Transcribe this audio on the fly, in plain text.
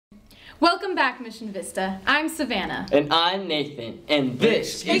Welcome back, Mission Vista. I'm Savannah. And I'm Nathan, and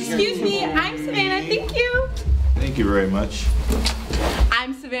this is Excuse me, I'm Savannah, thank you. Thank you very much.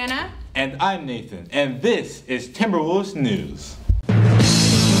 I'm Savannah. And I'm Nathan, and this is Timberwolves News.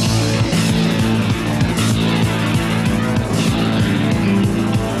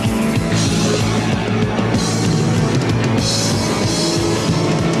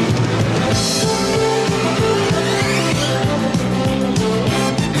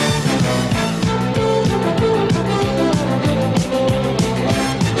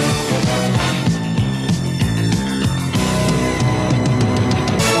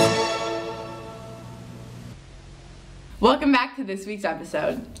 Welcome back to this week's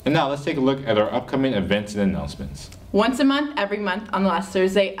episode. And now let's take a look at our upcoming events and announcements. Once a month, every month, on the last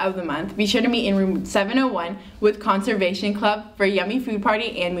Thursday of the month, be sure to meet in room 701 with Conservation Club for a yummy food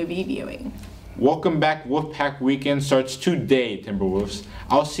party and movie viewing. Welcome back. Wolfpack Weekend starts today, Timberwolves.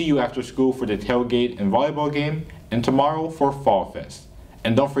 I'll see you after school for the tailgate and volleyball game, and tomorrow for Fall Fest.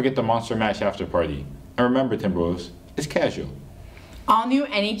 And don't forget the Monster Mash after party. And remember, Timberwolves, it's casual. All new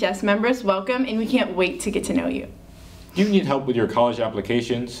NHS members, welcome, and we can't wait to get to know you. Do you need help with your college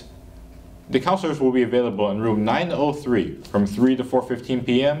applications? The counselors will be available in room 903 from 3 to 4:15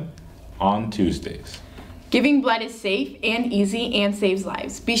 p.m. on Tuesdays. Giving blood is safe and easy and saves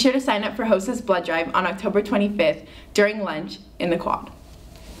lives. Be sure to sign up for Hostess Blood Drive on October 25th during lunch in the quad.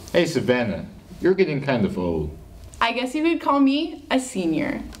 Hey Savannah, you're getting kind of old. I guess you could call me a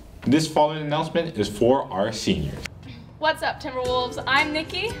senior. This following announcement is for our seniors. What's up, Timberwolves? I'm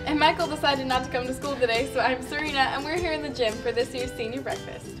Nikki, and Michael decided not to come to school today, so I'm Serena, and we're here in the gym for this year's senior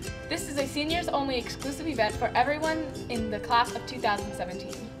breakfast. This is a seniors-only exclusive event for everyone in the class of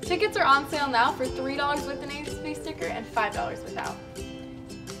 2017. Tickets are on sale now for $3 with an ASB sticker and $5 without.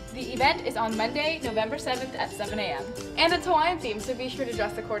 The event is on Monday, November 7th at 7 a.m. And it's Hawaiian themed, so be sure to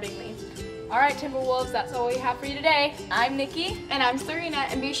dress accordingly. Alright, Timberwolves, that's all we have for you today. I'm Nikki. And I'm Serena,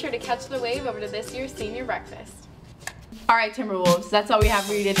 and be sure to catch the wave over to this year's senior breakfast. Alright, Timberwolves, that's all we have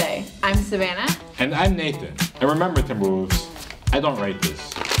for you today. I'm Savannah. And I'm Nathan. And remember, Timberwolves, I don't write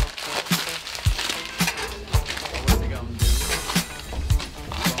this.